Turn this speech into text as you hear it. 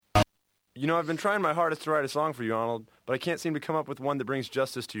You know, I've been trying my hardest to write a song for you, Arnold, but I can't seem to come up with one that brings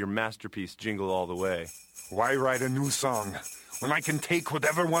justice to your masterpiece, Jingle All the Way. Why write a new song when I can take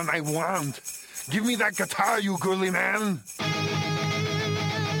whatever one I want? Give me that guitar, you girly man.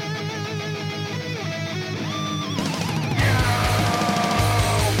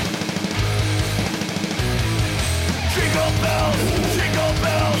 Jingle bells, jingle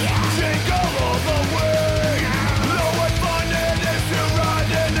all the way. Know what fun it is to ride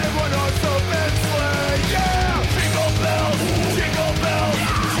in a one-horse open sleigh. Yeah! Jingle bells,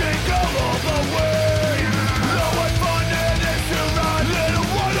 jingle all the way. Know what fun it is to ride in a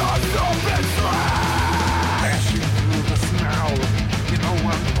one-horse open sleigh. Dashing through the snow in a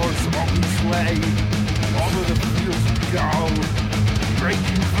one-horse open sleigh. Over the fields we go,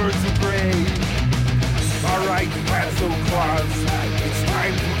 breaking vertebrae. Alright, Fatso Claus, it's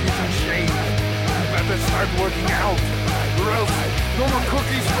time to get in shape. You better start working out, or else no more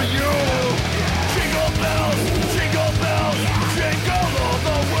cookies for you. Jingle bells, jingle all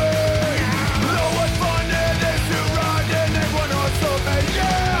the way. Know what fun it is to ride in a one-horse open.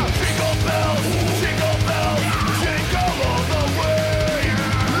 Yeah! Jingle bells, jingle all the way.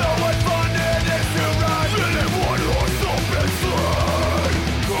 Know what fun it is to ride in a one-horse open sleigh.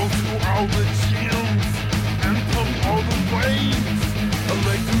 Go to all the gyms and pump all the weights.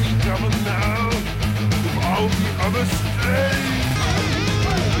 Elect me governor of all the other states.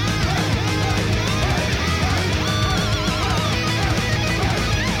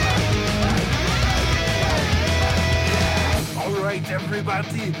 Alright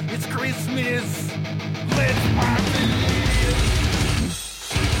everybody, it's Christmas. Let's party!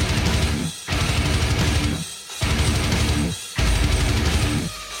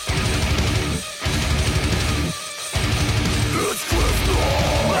 It's Christmas!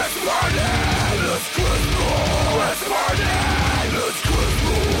 Let's party! It's Christmas! Let's party! It's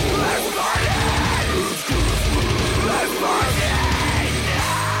Christmas! Let's party! It's Christmas! Let's party!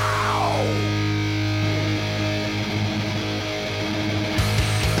 Now!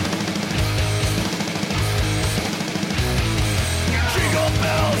 Jingle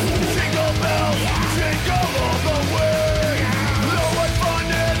bells, jingle all the way. Know what fun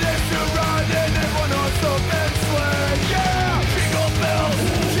it is to ride in a one-horse open sleigh. Yeah! Jingle bells,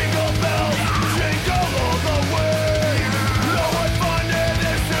 jingle all the way. Know what fun it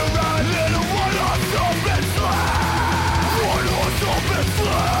is to ride in a one-horse open sleigh. One-horse open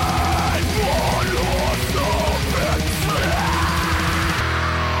sleigh. One-horse open sleigh.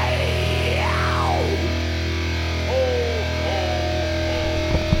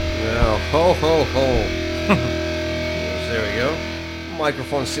 Now, ho, ho, ho. Yes, there we go.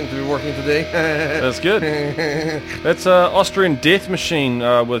 Microphones seem to be working today. That's good. That's Austrian Death Machine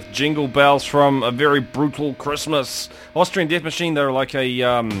with Jingle Bells from A Very Brutal Christmas. Austrian Death Machine, they're like a...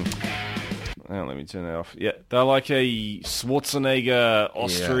 let me turn that off. Yeah, they're like a Schwarzenegger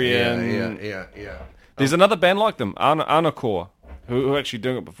Austrian... Yeah. There's another band like them, Arnocore, who are actually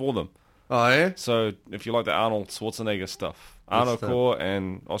doing it before them. Oh, yeah? So if you like the Arnold Schwarzenegger stuff, Arnocore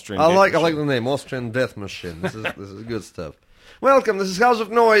and Austrian I Death like Machine. the name, Austrian Death Machine. This is good stuff. Welcome, this is House of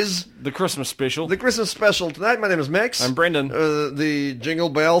Noizz, The Christmas special. the Christmas special tonight. My name is Max. I'm Brendan. The jingle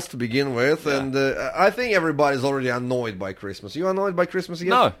bells to begin with, and I think everybody's already annoyed by Christmas. You annoyed by Christmas yet?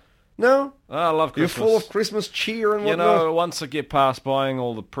 No. No? I love You're Christmas. full of Christmas cheer and You whatnot? know, once I get past buying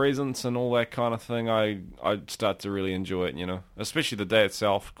all the presents and all that kind of thing, I start to really enjoy it, you know. Especially the day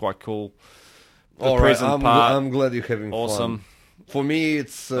itself, quite cool. The All right, present part, I'm glad you're having awesome. fun. For me,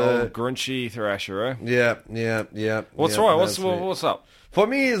 it's... Grinchy Thrasher, eh? Yeah. What's yeah, right? that's me. What's up? For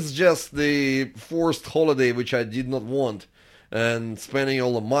me, it's just the forced holiday which I did not want, and spending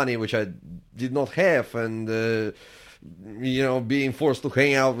all the money which I did not have, and being forced to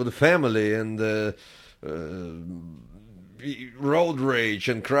hang out with the family, and road rage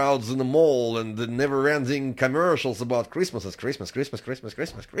and crowds in the mall, and the never-ending commercials about Christmas. It's Christmas.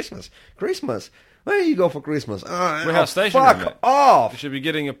 Where do you go for Christmas? Warehouse stationery, mate. Fuck off! You should be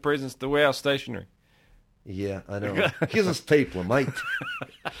getting a present to the warehouse stationery. Yeah, I know. Here's a stapler, mate.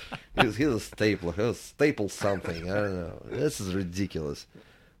 Here's a stapler. Here's staple something. I don't know. This is ridiculous.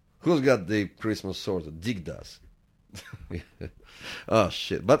 Who's got the Christmas sorted? Dick does. Oh,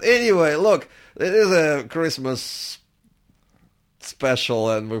 shit. But anyway, look, it is a Christmas special,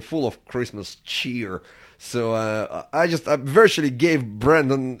 and we're full of Christmas cheer. So I virtually gave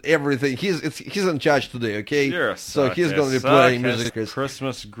Brendan everything. He's in charge today, okay? You're a so he's going to be playing music.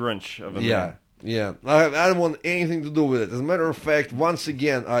 Christmas Grinch of a Yeah. man. Yeah, I don't want anything to do with it. As a matter of fact, once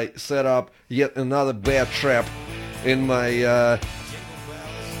again, I set up yet another bear trap in my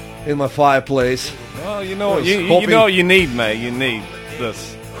fireplace. Well, you know what you need, mate. You need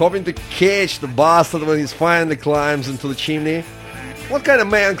this. hoping to catch the bastard when he finally climbs into the chimney. What kind of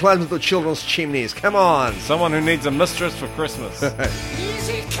man climbs into children's chimneys? Come on! Someone who needs a mistress for Christmas.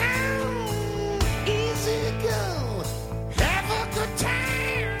 Easy come, easy go. Have a good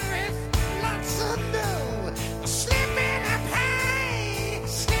time with lots of dough. Slipping up high,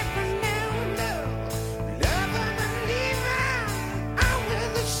 slipping down low. Loving and leaving, on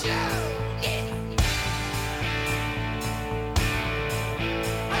with the show. Yeah.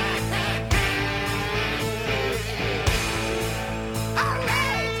 All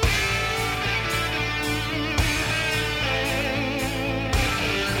right.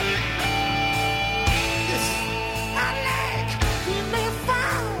 I like female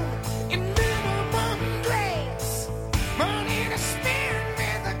phone in minimum grace. Money to spend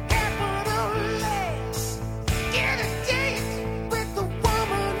with a capital S. Get a date with the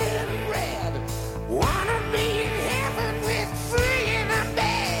woman in red. Wanna be in heaven with free in a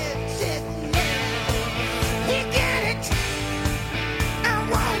bed. Said no. You get it. I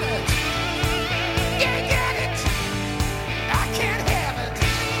want it. You get it. I can't have it.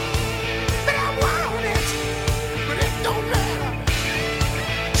 But I want it. But it don't matter.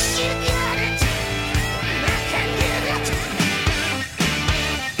 She got it. And I can't get it.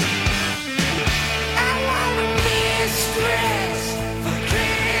 I want a mistress for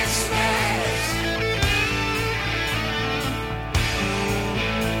Christmas.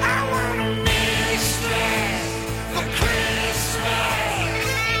 I want a mistress for Christmas.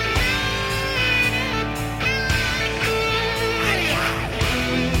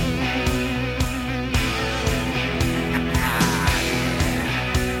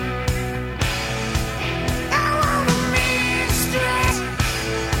 I want a mistress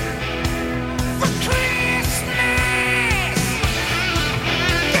for Christmas.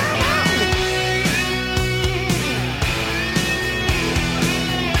 Come on.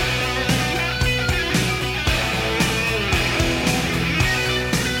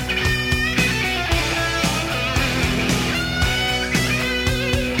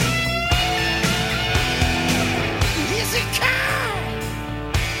 Easy come,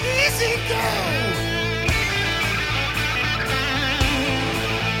 easy go.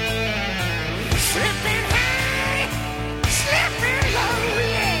 Slipping high, slipping low,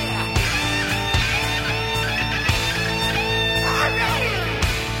 yeah. All right,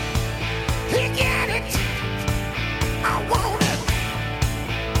 he got it. I want it.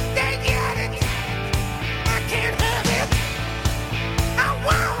 They got it. I can't have it. I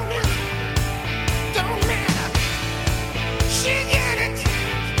want it. Don't matter. She got it.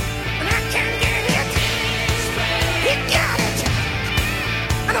 And I can't get it. He got it.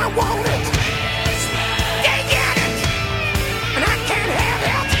 And I want it. They got it. And I can't have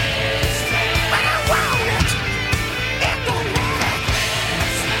it. But I want it. It don't matter.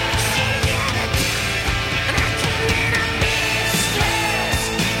 She got it. And I can't get a mistress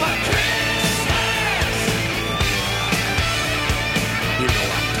for Christmas. You know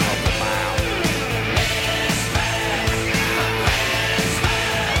what I'm talking about.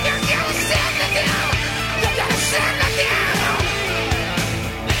 You gotta send it down. You gotta send it down.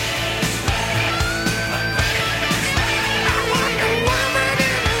 I want the woman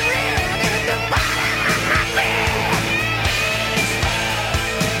in the red at the bottom of my bed.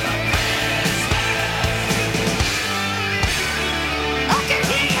 I can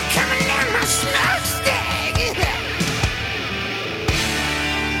hear you coming down my smokestack.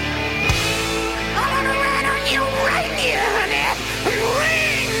 I wanna ride on your reindeer, honey, and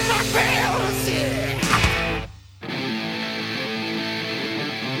ring my bells, yeah.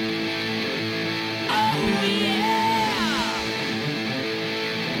 Oh yeah.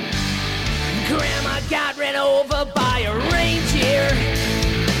 Grandma got ran over by a reindeer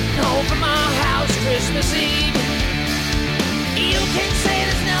over my house Christmas Eve. You can say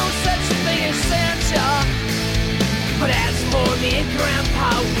there's no such thing as Santa, but as for me and Grandpa,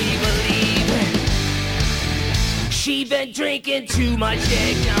 we believe she been drinking too much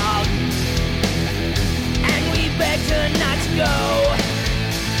eggnog, and we begged her not to go,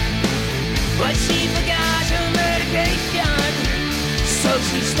 but she forgot her medication, so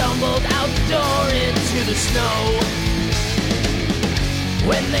she stumbled out the door into the snow.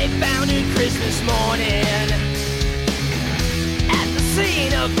 When they found her Christmas morning at the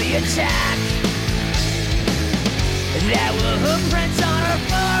scene of the attack, there were her prints on her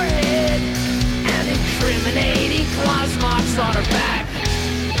forehead and incriminating claws marks on her back.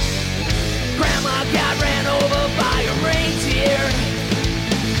 Grandma got ran over by a reindeer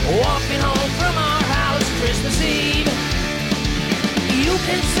walking home from our house Christmas Eve. You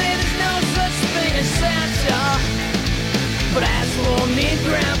can say there's no such thing as Santa, But as for me and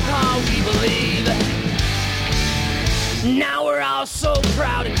Grandpa, we believe. Now we're all so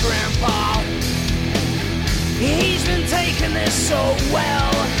proud of Grandpa. He's been taking this so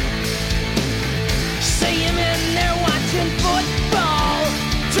well. See him in there watching football,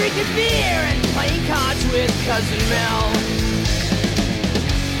 drinking beer and playing cards with Cousin Mel.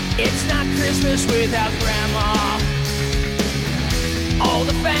 It's not Christmas without Grandma. All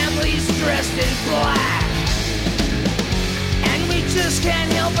the family's dressed in black, and we just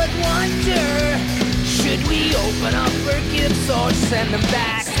can't help but wonder, should we open up her gifts or send them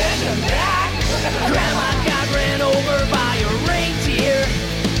back? Send them back! Grandma got ran over by a reindeer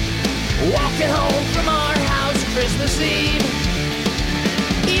walking home from our house Christmas Eve.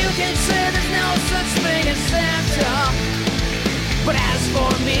 You can say there's no such thing as Santa, but as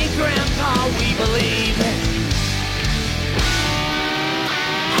for me and Grandpa, we believe.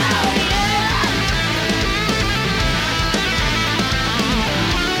 Oh yeah!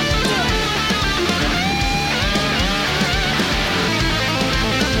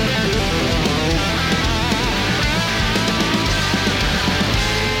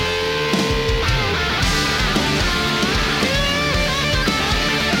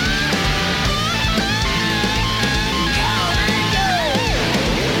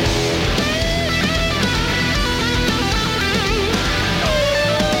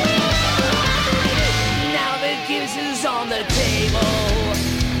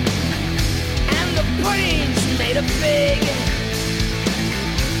 A big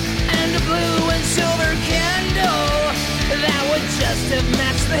and a blue and silver candle that would just have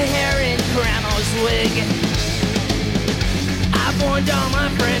matched the hair in Grandma's wig. I've warned all my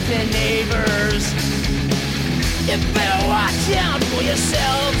friends and neighbors, you better watch out for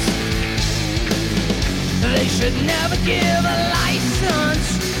yourselves. They should never give a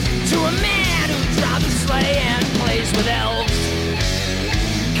license to a man who drives a sleigh and plays with elves.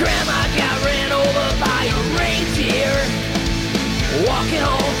 Grandma got ran over by a reindeer walking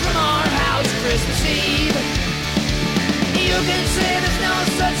home from our house Christmas Eve. You can say there's no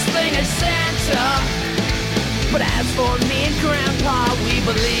such thing as Santa, but as for me and Grandpa, we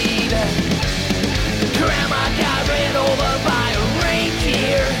believe. Grandma got ran over by a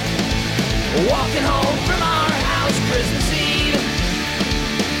reindeer walking home from our house Christmas Eve.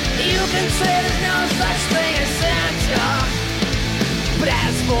 You can say there's no such thing as Santa, but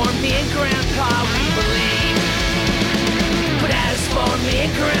as for me and Grandpa, we believe. But as for me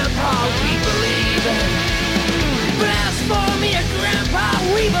and Grandpa, we believe. But as for me and Grandpa,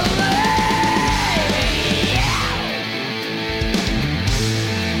 we believe.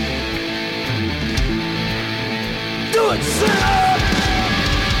 Do it, son!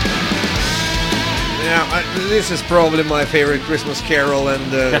 Yeah, this is probably my favorite Christmas carol, and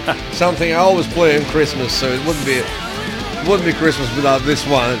something I always play on Christmas, so it wouldn't be Christmas without this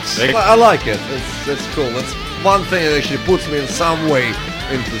one. I like it. That's cool. That's one thing that actually puts me in some way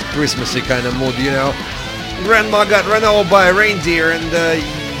into this Christmassy kind of mood, you know. Grandma got run over by a reindeer, and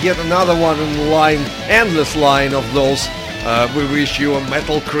yet another one in the line, endless line of those. We wish you a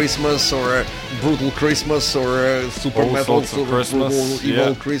metal Christmas, or a brutal Christmas, or a super all metal, sorts of Christmas, brutal,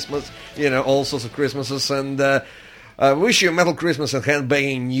 evil Christmas. You know, all sorts of Christmases, and wish you a metal Christmas and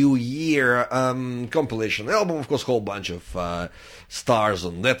Handbanging New Year compilation album. Of course, whole bunch of stars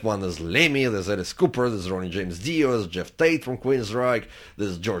on that one. There's Lemmy, there's Alice Cooper, there's Ronnie James Dio, there's Jeff Tate from Queensryche,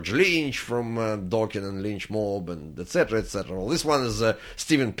 there's George Lynch from Dawkins and Lynch Mob, and etc., etc. Well, this one is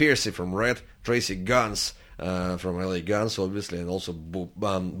Stephen Pearcy from Red, Tracy Guns from LA Guns, obviously, and also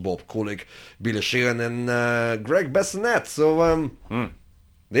Bob Kulick, Billy Sheehan, and Greg Bassinet. So,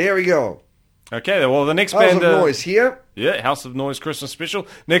 there we go. Okay, well, the next House band... of Noizz here. Yeah, House of Noizz Christmas Special.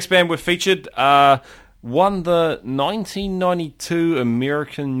 Next band we've featured won the 1992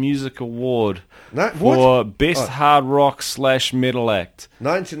 American Music Award for Best Hard Rock / Metal Act.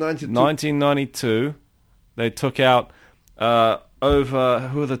 1992. They took out over...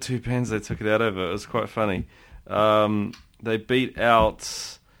 Who are the two bands they took it out over? It was quite funny. They beat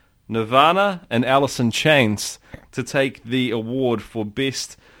out Nirvana and Alice in Chains to take the award for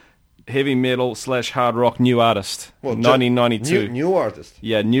Best Heavy Metal / Hard Rock New Artist in 1992. New artist?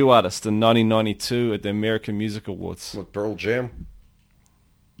 Yeah, New Artist in 1992 at the American Music Awards. What, Pearl Jam?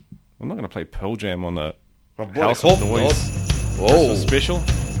 I'm not going to play Pearl Jam on the boy, House of Noizz Christmas Special.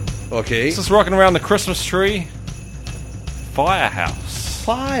 Okay. This is rocking around the Christmas tree. Firehouse.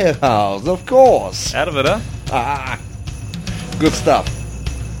 Firehouse, of course. Out of it, huh? Ah, good stuff.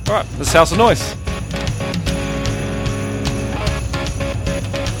 All right, this is House of Noizz.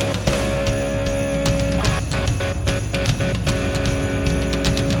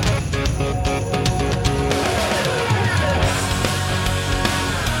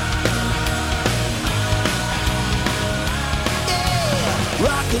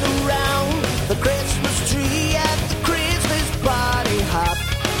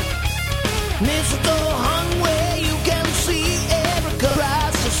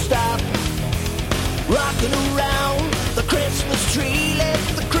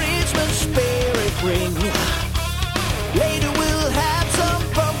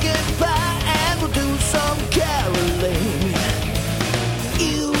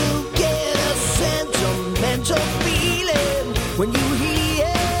 when you hear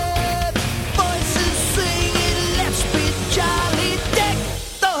voices singing, let's be jolly, deck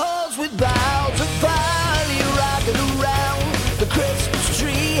the halls with boughs of barley, rocking around the Christmas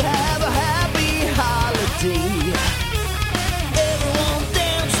tree, have a happy holiday. Everyone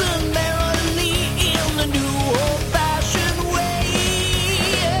dancing merrily in the new old-fashioned way.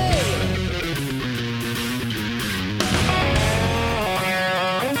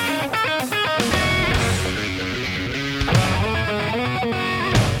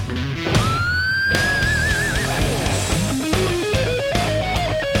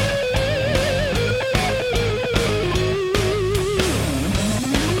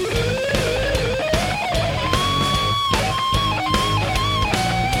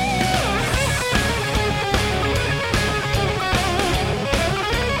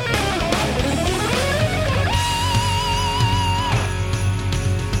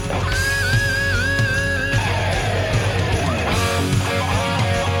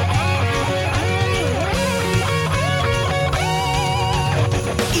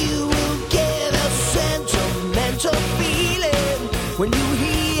 You will get a sentimental feeling when you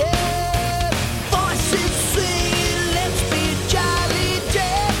hear voices singing, let's be jolly,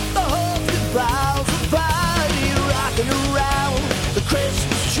 deck the halls with boughs of barley, rocking around the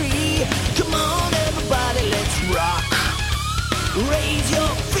Christmas tree. Come on, everybody, let's rock. Raise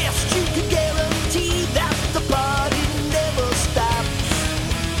your fist, you can guarantee that the party never stops.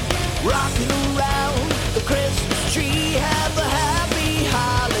 Rocking around the Christmas tree, have a happy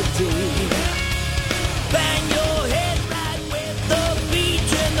holiday. Bang your head right with the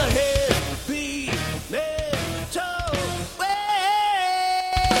beat in the heavy metal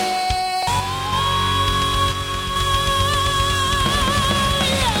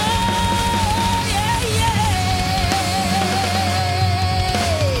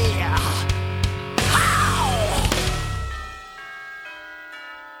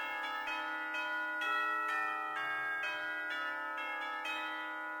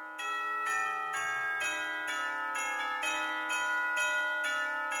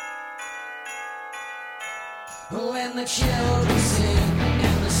When the children sing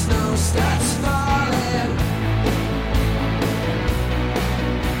and the snow starts falling,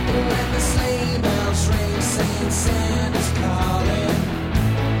 when the sleigh bells ring, saying Santa's calling,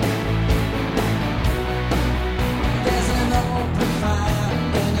 there's an open fire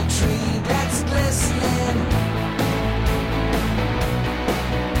in a tree that's glistening.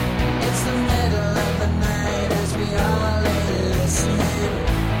 It's the middle of the night as we all lay listening.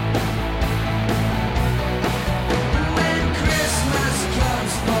 Christmas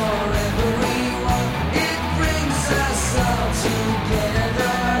comes for everyone. It brings us all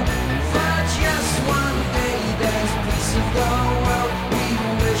together. For just one day, there's peace in the world we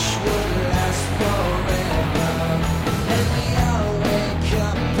wish would last forever. And we all wake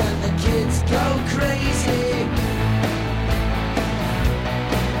up and the kids go crazy.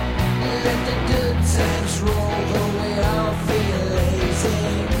 Let the good times roll, though we all feel lazy.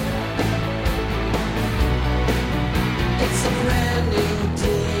 It's a brand new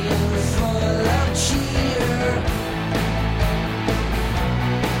day and we're full of cheer.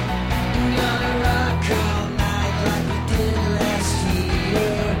 Gonna rock all night like we did last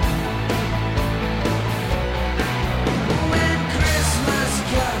year. When Christmas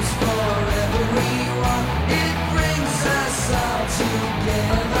comes for everyone, it brings us all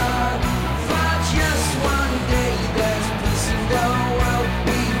together. For just one day, there's peace in the world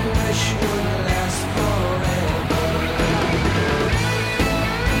we wish would last forever.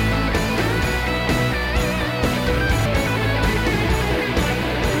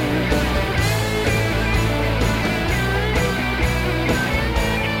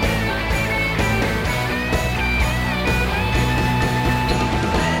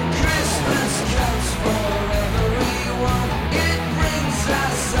 When Christmas comes for everyone, it brings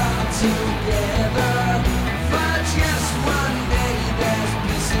us all together. For just one day, there's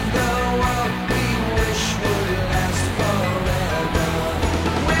peace in the world we wish would last forever.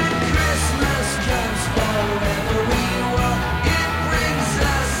 When Christmas comes for everyone, it brings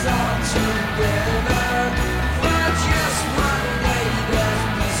us all together. For just one day, there's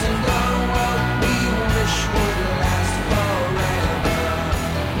peace in the world we wish would last forever.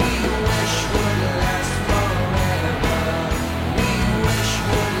 We wish would last forever. We wish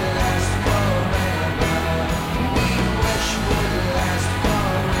would last forever. We wish would last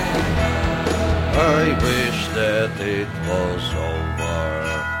forever. I wish that it was over.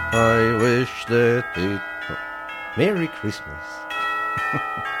 I wish that it... Merry Christmas.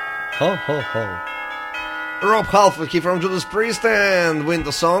 Ho, ho, ho. Rob Halford from Judas Priest and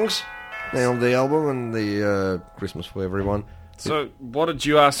Winter Songs. Name of the album and the Christmas for Everyone. So, what did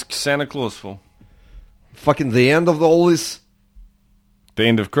you ask Santa Claus for? Fucking the end of all this. The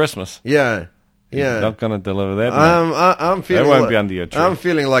end of Christmas. Yeah. You're not going to deliver that, mate. I'm feeling. That won't like, be under your tree. I'm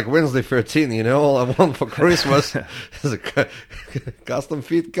feeling like Wednesday 13. You know, all I want for Christmas is a custom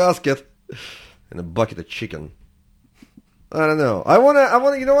fit casket and a bucket of chicken. I don't know. I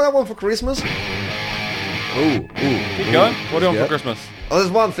wanna. You know what I want for Christmas? Ooh. Keep going. What do you want Yeah. for Christmas? Oh,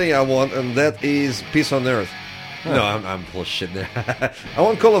 there's one thing I want, and that is peace on Earth. No, I'm full of shit there. I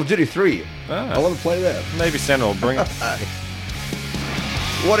want Call of Duty 3. Ah. I want to play that. Maybe Santa will bring it.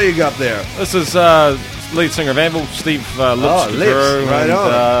 What do you got there? This is lead singer of Anvil, Steve Lips, Lips, right and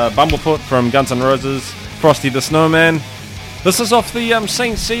on. Bumblefoot from Guns N' Roses, Frosty the Snowman. This is off the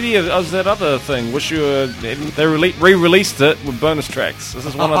same CD as that other thing. Wish you they re-released it with bonus tracks. This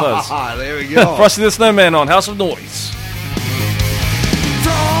is one of those. There we go. Frosty the Snowman on House of Noise.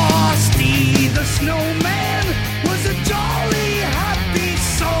 Frosty the Snowman was a jolly, happy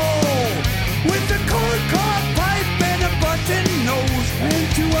soul with a corncob pipe and a button nose and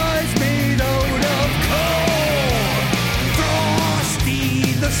 2 eyes made out of coal.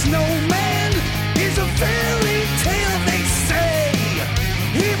 Frosty the Snowman is a fairy tale, they say.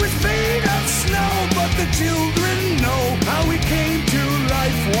 He was made of snow, but the children know how he came to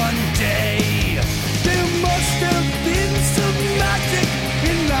life one day. There must have been some magic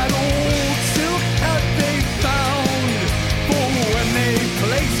in that old silk hat they found. For when they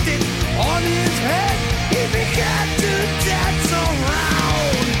placed it on his head, he began to dance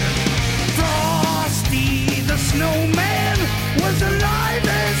around. Frosty the Snowman was alive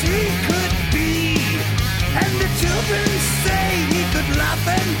as he could be, and the children say he could laugh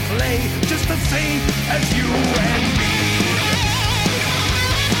and play just the same as you and me.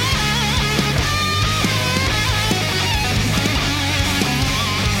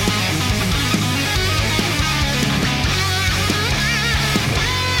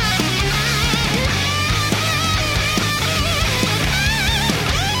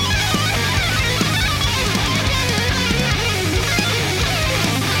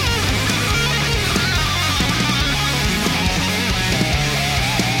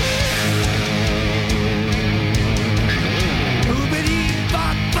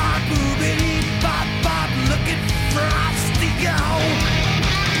 Boobity-bop-bop, boobity-bop-bop, look at Frosty go.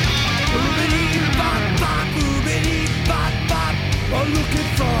 Boobity-bop-bop, boobity-bop-bop, oh look at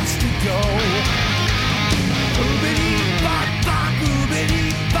Frosty go. Boobity-bop-bop,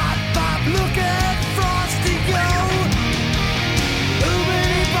 boobity-bop-bop, look at Frosty go.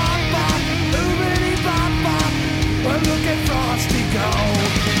 Boobity-bop-bop, boobity-bop-bop, oh look at Frosty go.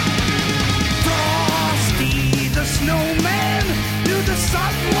 Frosty the Snowman knew the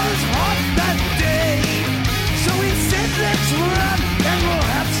sun was hot that day, so he said, let's run and we'll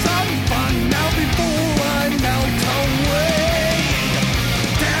have some fun now before I melt away.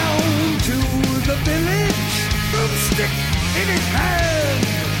 Down to the village, broomstick in his hand,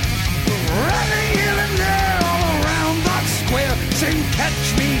 running here and there all around the square, saying,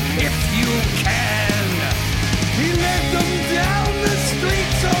 catch me if you can. He led them down the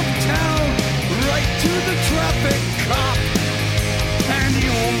streets of town, right to the traffic cop, and he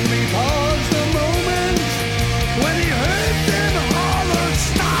only paused a moment when he heard them holler,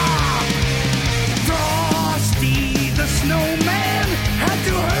 stop! Frosty the Snowman had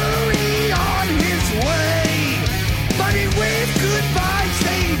to hurry on his way, but he waved goodbye,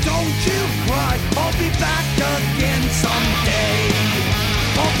 saying, don't you cry, I'll be back again someday.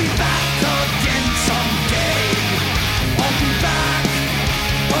 I'll be back again someday. I'll be back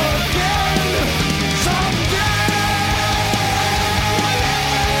again someday.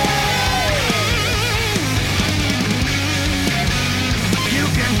 You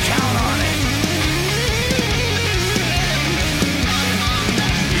can count on it.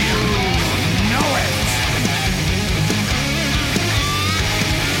 You know it.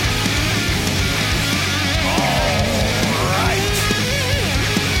 All right.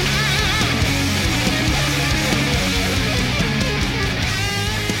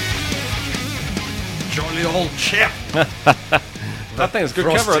 Jolly old chap. I think it's a good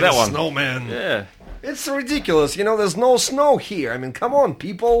Frosty cover of that the one. Snowman. Yeah. It's ridiculous. You know, there's no snow here. I mean, come on,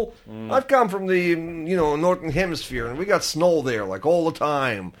 people. I've come from the, Northern Hemisphere, and we got snow there, like, all the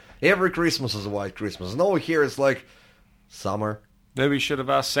time. Every Christmas is a white Christmas. And over here, it's like summer. Maybe we should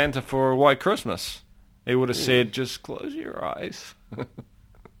have asked Santa for a white Christmas. He would have said, just close your eyes.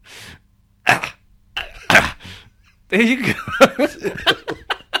 There you go.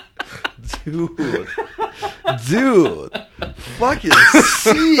 Dude. Fucking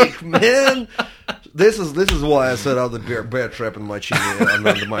sick, man. This is why I set out the bear trap in my chimney,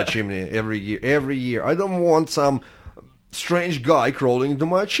 under my chimney every year. I don't want some strange guy crawling into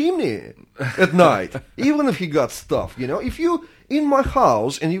my chimney at night. Even if he got stuff, you know. If you in my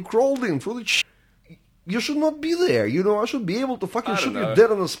house and you crawled in through the you should not be there. You know, I should be able to fucking shoot you dead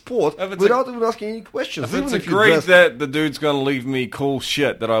on the spot without even asking any questions. If even it's agreed that the dude's going to leave me cool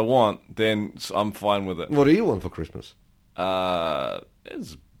shit that I want, then I'm fine with it. What do you want for Christmas?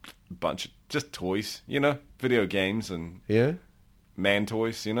 There's a bunch of just toys, you know, video games and man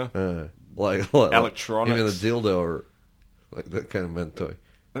toys, you know, like electronics. Even a dildo or like that kind of man toy.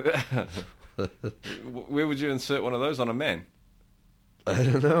 Where would you insert one of those on a man? I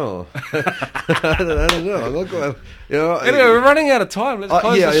don't know. I don't know. I'm not going. You know. Anyway, we're running out of time. Let's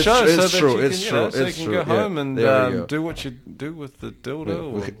close the show it's so that true, you it's can, true, so you it's can true. go home and go. do what you do with the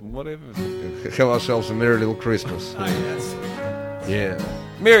dildo or whatever. Have ourselves a merry little Christmas. Yeah.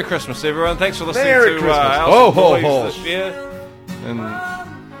 Merry Christmas, everyone! Thanks for listening Merry to Christmas. House of Ho, ho, Noizz ho. this year. And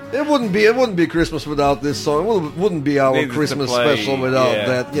It wouldn't be Christmas without this song. It wouldn't be our Needed to Christmas play, special without yeah.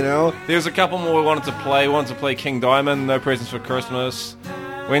 that. You know. there's a couple more we wanted to play. We wanted to play King Diamond, No Presents for Christmas.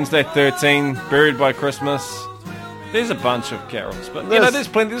 Wednesday 13, Buried by Christmas. There's a bunch of carols, but you know, there's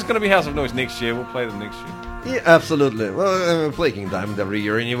plenty. There's going to be House of Noizz next year. We'll play them next year. Yeah, absolutely. Well, we play King Diamond every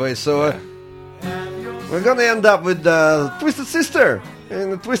year anyway, so we're gonna end up with Twisted Sister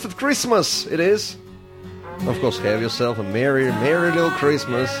and a Twisted Christmas. It is. Of course, have yourself a merry little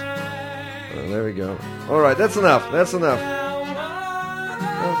Christmas. There we go. All right, that's enough. That's enough.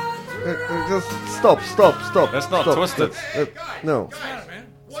 Just stop. That's not stop. Twisted. No.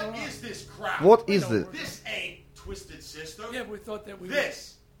 What is this crap? What is this? This ain't Twisted Sister. Yeah, we thought that we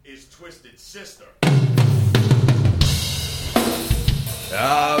This is Twisted Sister.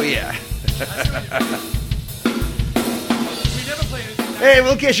 Oh yeah. we never played anything. Hey,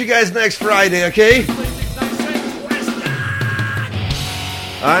 we'll catch you guys next Friday, okay?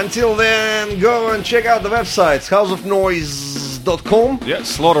 Until then, go and check out the websites, houseofnoise.com. Yeah,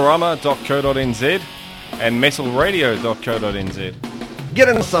 slaughterama.co.nz and metalradio.co.nz. Get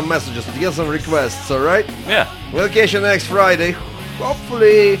in some messages, get some requests, alright? Yeah. We'll catch you next Friday.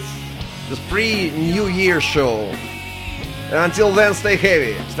 Hopefully, this pre-New Year show. And until then, stay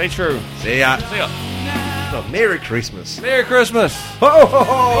heavy. Stay true. See ya. See ya. Oh, Merry Christmas. Merry Christmas. Ho, ho, ho.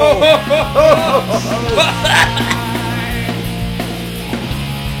 Ho, ho, ho.